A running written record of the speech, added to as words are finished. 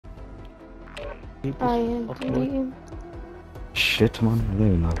I am deleting. Shit, man. I don't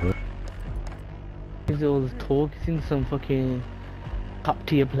even know where. He's always talking some fucking top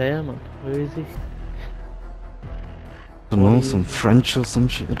tier player, man. Where is he? I don't know, some French or some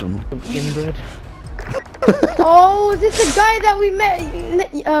shit. I don't know. Some inbred. Oh, is this the guy that we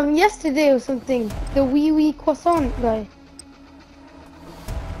met yesterday or something? The wee croissant guy.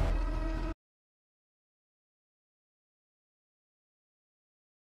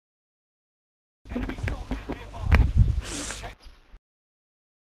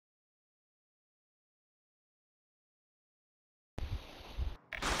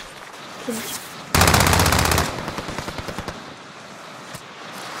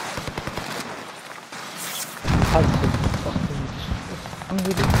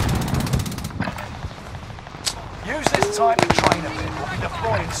 Use this time to train a bit. We'll be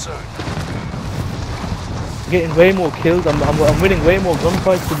deploying soon. Getting way more kills. I'm winning way more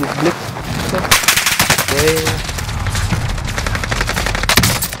gunfights with this blitz stuff.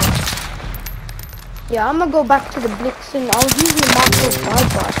 Yeah, I'm gonna go back to the blitzing. I was using the Mark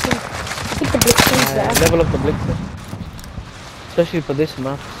 5, but I think the blitzing's there. Level up the blitzer. Especially for this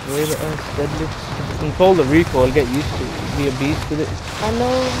map. It's way better. Deadly. Control the recoil. Get used to it. Be a beast with it. I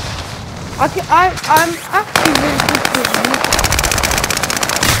know. I'm actually really good with blitzing.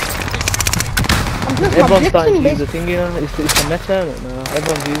 Everyone's starting to use the thing, you know. It's the meta. No,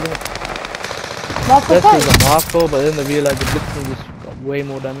 everyone's using it. Mark 5. First is a Mark 4, but then they realize the blitzing just got way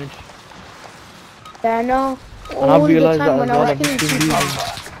more damage. Yeah, I know. And I've realized that when as I well. was killing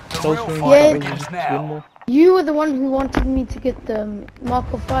people. now. You were the one who wanted me to get the Mark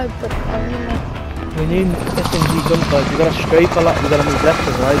 5, but I mean, We need SMG gunfights. You gotta strafe a lot. You gotta move left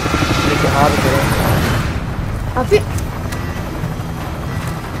and right. Make it harder for them. I think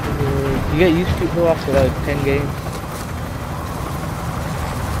You get used to it though after like 10 games.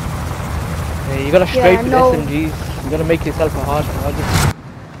 Yeah, you gotta strafe with SMGs. You gotta make yourself a hard target.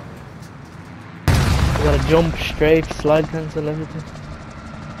 You gotta jump, strafe, slide cancel, everything.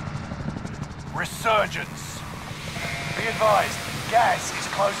 Resurgence. Be advised, gas is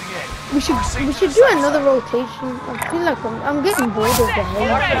closing in. we should do another rotation. I feel like I'm getting bored of the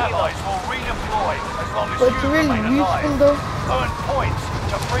hell. Allies will redeploy as long as But it's you really remain alive. useful though. Earn points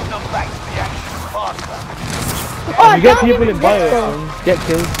to bring them back to the action faster. Oh, You get don't people even in get bio them. and get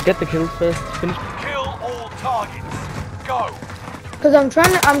kills. Get the kills first. Finish. Kill all targets. Go. Cause I'm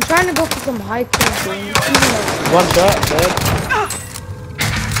trying to go for some high kills. One shot, dead.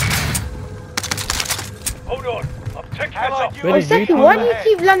 Hold on. I'm taking heads up. Really Oh, Seki, why do you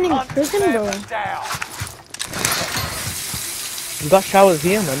keep landing in prison though? You got showers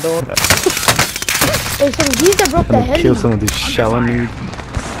here, man. Don't. There's some geezer broke the I'm gonna heli. kill some of these shower nude.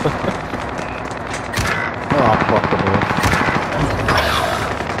 Oh, fuck the door.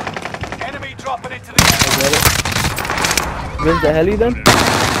 Enemy dropping into the Where's the heli then?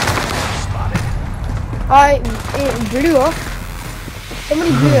 It blew up.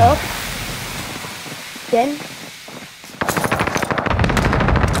 Somebody blew it up. Then.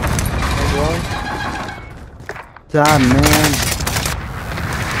 Damn, man.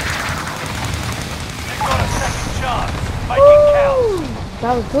 You've got a second chance. Make it count.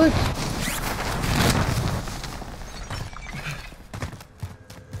 That was good.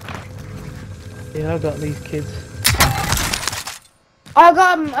 Yeah, I got these kids. I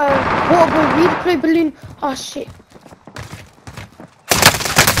got a portable replay balloon. Oh shit.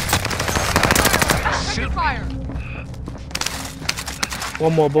 Fire.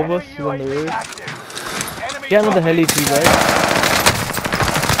 One more above us. He's on the roof. Enemy Get another heli, too, guys.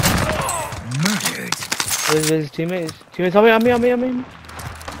 Where's his teammates? Teammates, on me. I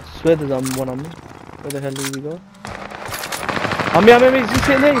swear there's one on me. Where the hell did we go? On me, he's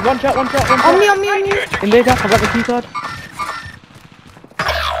sitting there. One shot. On me. In there, Jack, I got the key card.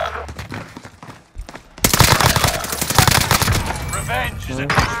 Revenge is a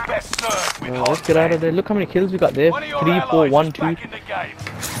dish best served with Let's get out of there. Look how many kills we got there. One of your 3, 4, allies 1, is 2. back in the game.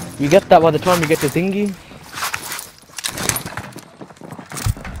 You get that by the time you get to thingy.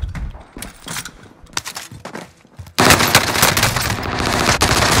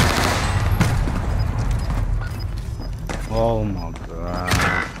 Oh my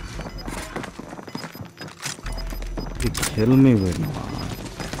god. You kill me with man.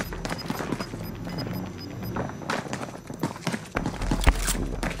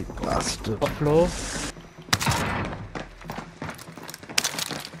 Lucky bastard. What floor?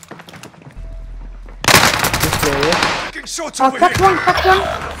 This floor, yeah? Crack one.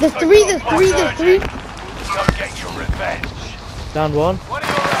 There's three. Go get your revenge. Down one. One of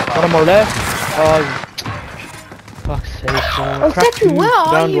your allies One on my left. Fuck's sake, bro. Oh, Crack Seki, two, where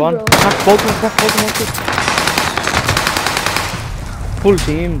are round you, one. bro? Crack both of them, crack both of them. Full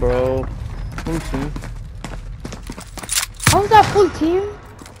team, bro. Full team. How's that full team?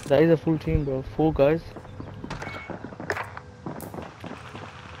 That is a full team, bro. 4 guys.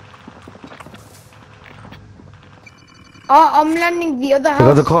 I'm landing the other house.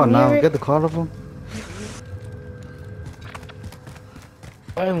 Get the car now. near it. Get the car of him.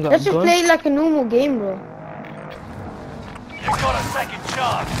 I haven't got Let's a just gun. play it like a normal game, bro. You've got a second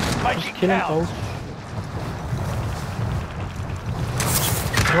chance. Make it Kill him, count. oh.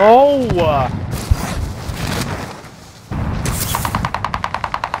 No!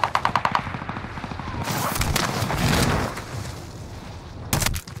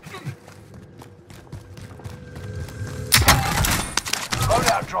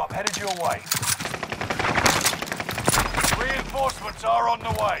 Loadout drop headed your way. Reinforcements are on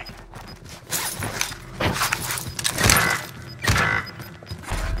the way.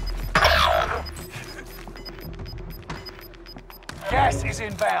 Gas is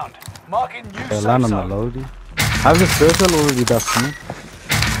inbound. Marking new safe Land on the zone. loadie. Have the circle already done, man.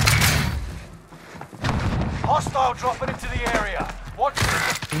 Hostile dropping into the area. Watch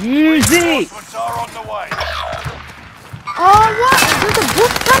this. Easy! Reinforcements are on the way. Oh, what? There's a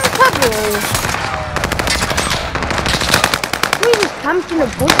bush camper, bro. We just camped in a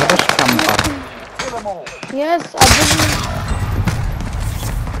bush. Kill them all. Yes, I believe.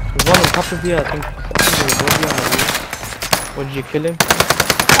 There's one on top of you, I think. There's a body on the roof. What, did you kill him?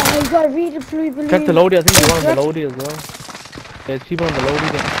 Oh, you gotta redeploy, believe. Check the loadie, I think there's one on the loadie as well. There's people on the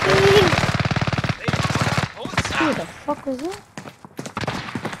loadie there. Who the fuck was that?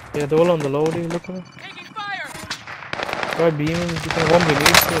 Yeah, they're all on the loadie, look at them. Try beaming, you can one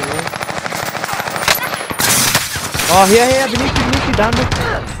beneath you as well. Oh, here, beneath you, down there.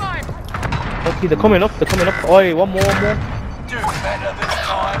 Okay, they're coming up. Oi, one more. Do better this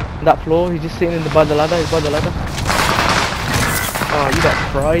time. On that floor, he's just sitting in by the ladder, he's by the ladder. Oh, you got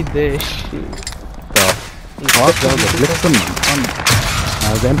fried there, shit. What? That was a Blixen, man.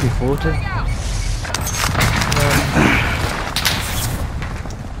 That was MP40.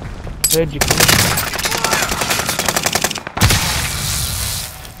 Where'd you come in?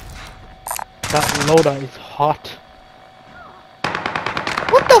 That loader is hot.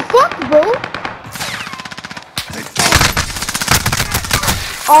 What the fuck, bro?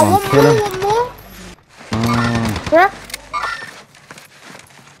 Oh, Come on, kill him. one more. Crack.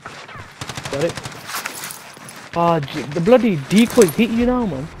 Got it? Ah, the bloody decoys hit you now,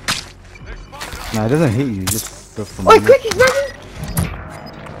 man. Nah, it doesn't hit you. Just stuff from Oi, quick, he's running.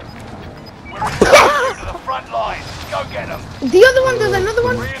 We're returning to the front line. Go get them. The other one, there's another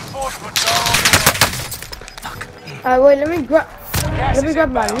one. Reinforcements are on the way. Wait, let me grab Gas is my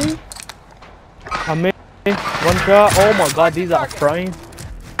inbound. loot. I'm in. One shot. Oh my god, these are frying.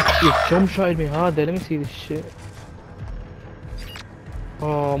 You jump shotted me hard there. Let me see this shit.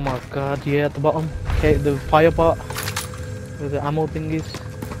 Oh my god, yeah, at the bottom. Okay, the fire part. Where the ammo thing is.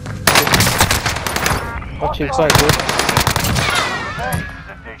 Watch it, quite good. There's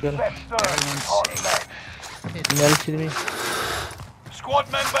a dish left served. Hot lead. Melted me. Squad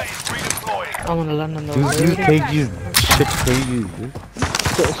member is redeploying. I'm gonna land on Use those. cages. Shit cages, dude.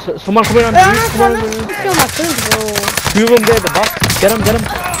 Someone coming on I'm the not roof, come trying on. to kill my kills, bro. 2 of them there, the box. Get him. Nice.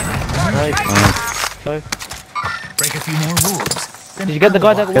 Nice. Break a few more rules. Did you get the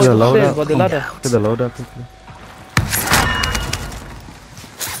guy that was Get the upstairs loadout. by the ladder? Get the loadout quickly.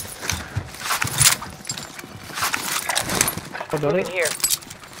 I got it.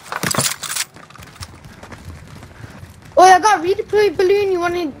 Oh, I got redeploy balloon. You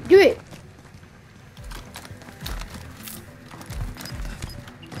wanna do it?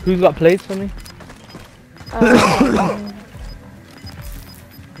 Who's got plates for me?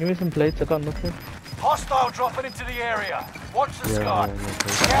 Give me some plates, I got nothing. Hostile dropping into the area. Watch the sky.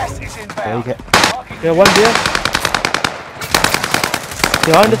 Yeah, Gas is inbound. Take it. Marking Yeah, one there.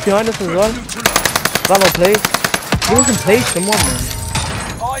 Behind us as well. Got no plates. Give me some plates, come on,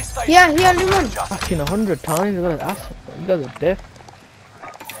 man. buy station. Yeah, here, Lemon. Fucking 100 times, you guys are ass. You guys are deaf.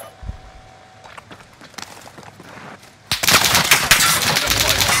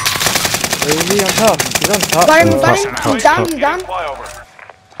 Where is he on top? He's on top. Got him, top, got him. top, He's down, top. he's down. Flyover.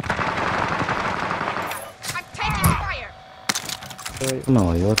 I'm taking fire. Wait,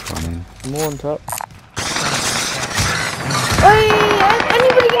 No, you're fine. more on top. Hey,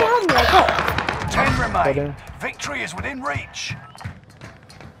 anybody can help me? I got. 10 remain. him. Victory is within reach.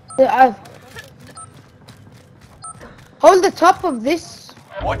 Hold the top of this.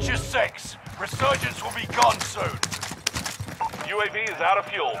 Watch your 6. Resurgence will be gone soon. UAV is out of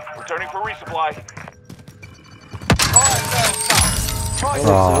fuel. Returning for resupply. Try to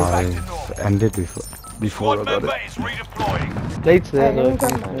Oh, back to it normal. ended before I Squad got member it. is redeploying. Late's there Let me though.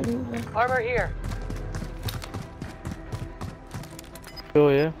 grab mine. Armor here.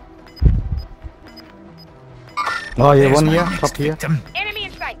 Sure, yeah. Oh yeah, There's one my here, next top here. victim. Enemy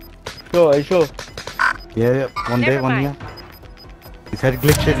in sight. Sure, are you sure? Yeah, yeah, one Never day, one mind. here. His head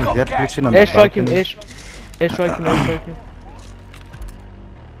glitching, his head glitching on the Airstrike him, balcony. airstrike him, airstrike him.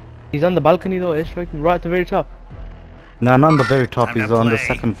 He's on the balcony though, airstrike him, right at the very top. No, not on the very top, Time to he's on the play.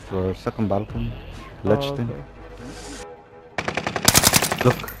 second floor, second balcony. Ledge Oh, thing. okay.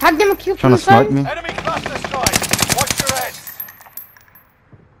 Look, Had them a cube trying to snipe me. Enemy cluster strike. Watch your head.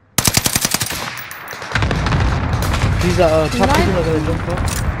 He's at top, Nice. he's not gonna jump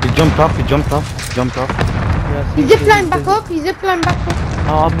off. He jumped off, he jumped off, jumped off. Yeah, He zipline back up. He zipline back up.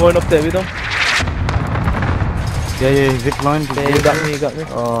 I'm going up there with him. Yeah, yeah, he ziplined. Yeah, he got me, he got me.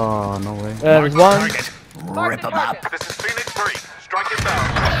 Oh, no way. There's one. Target. Rip him up. This is Phoenix 3. Strike it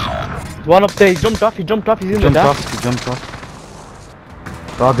down. There's one up there, he jumped off, he's in the Jumped dash. off, he jumped off.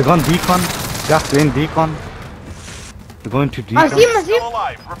 Oh, they're going decon. Gas lane decon. They're going to I decon. see him. I see Still him.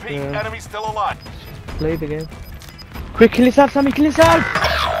 alive. Repeat, Yeah. enemy still alive. Play the game. Quick, kill yourself, Sammy, kill yourself!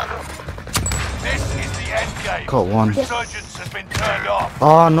 This is the end game. Got one. Resurgence has been turned off.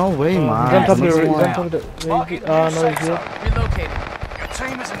 Oh, no way, He's man. on top of the, Another he's on one. top of the, Marking oh new no, he's sector. here. Relocating. Your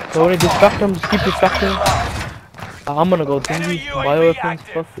team is in the So when you top distract five. him, just keep distracting him. I'm gonna go Enemy thingy, UAV bioweapons,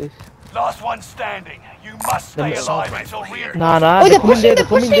 active. fuck this. Last one standing. You must stay Them alive assault until rifle here. Nah, Oh, they're they're coming pushing, there, they're they're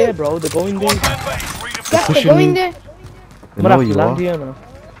coming pushing. there, bro, they're going there. Squad member is Yeah, redeployed. they're Pushing going me. there. They I'm gonna know have to you land are. here now.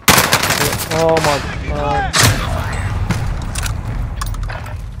 Oh my god.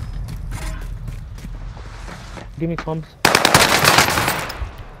 Give me comms.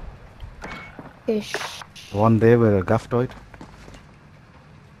 Ish. One day with a gaftoid.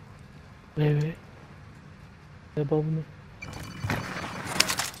 Wait. They're above me.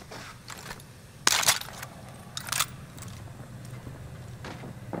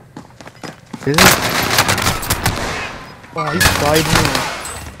 Is it? Oh, he's fried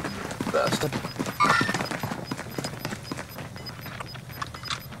me. Bastard.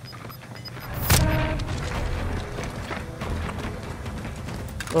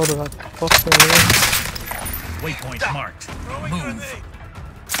 Oh, they're like fucking me. Waypoint marked. Move.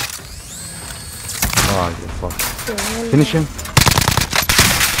 Oh, you fuck. Finish him.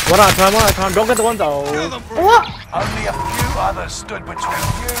 One at a time, don't get the ones out. What? Only a few others stood between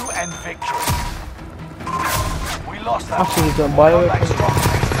you and victory. We lost that. Actually, he's on Come back bioweapons. strong.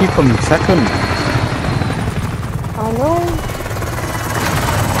 Keep him second. I know.